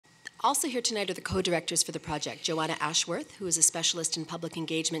Also here tonight are the co-directors for the project, Joanna Ashworth, who is a specialist in public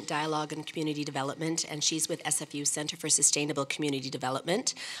engagement, dialogue, and community development, and she's with SFU Center for Sustainable Community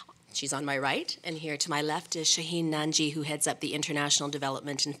Development. She's on my right, and here to my left is Shaheen Nanji, who heads up the international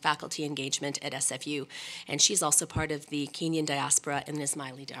development and faculty engagement at SFU, and she's also part of the Kenyan diaspora and the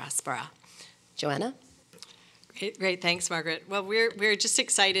Ismaili diaspora. Joanna? Great, thanks, Margaret. Well, we're just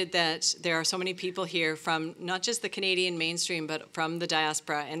excited that there are so many people here from not just the Canadian mainstream, but from the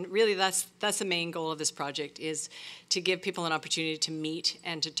diaspora. And really, that's the main goal of this project, is to give people an opportunity to meet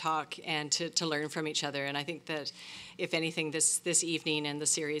and to talk and to learn from each other. And I think that, if anything, this evening and the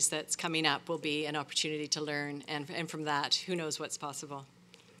series that's coming up will be an opportunity to learn. And from that, who knows what's possible.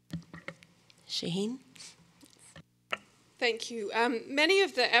 Shaheen? Thank you. Many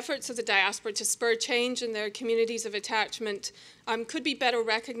of the efforts of the diaspora to spur change in their communities of attachment could be better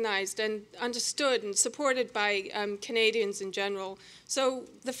recognized and understood and supported by Canadians in general. So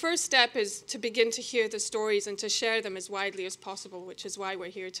the first step is to begin to hear the stories and to share them as widely as possible, which is why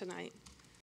we're here tonight.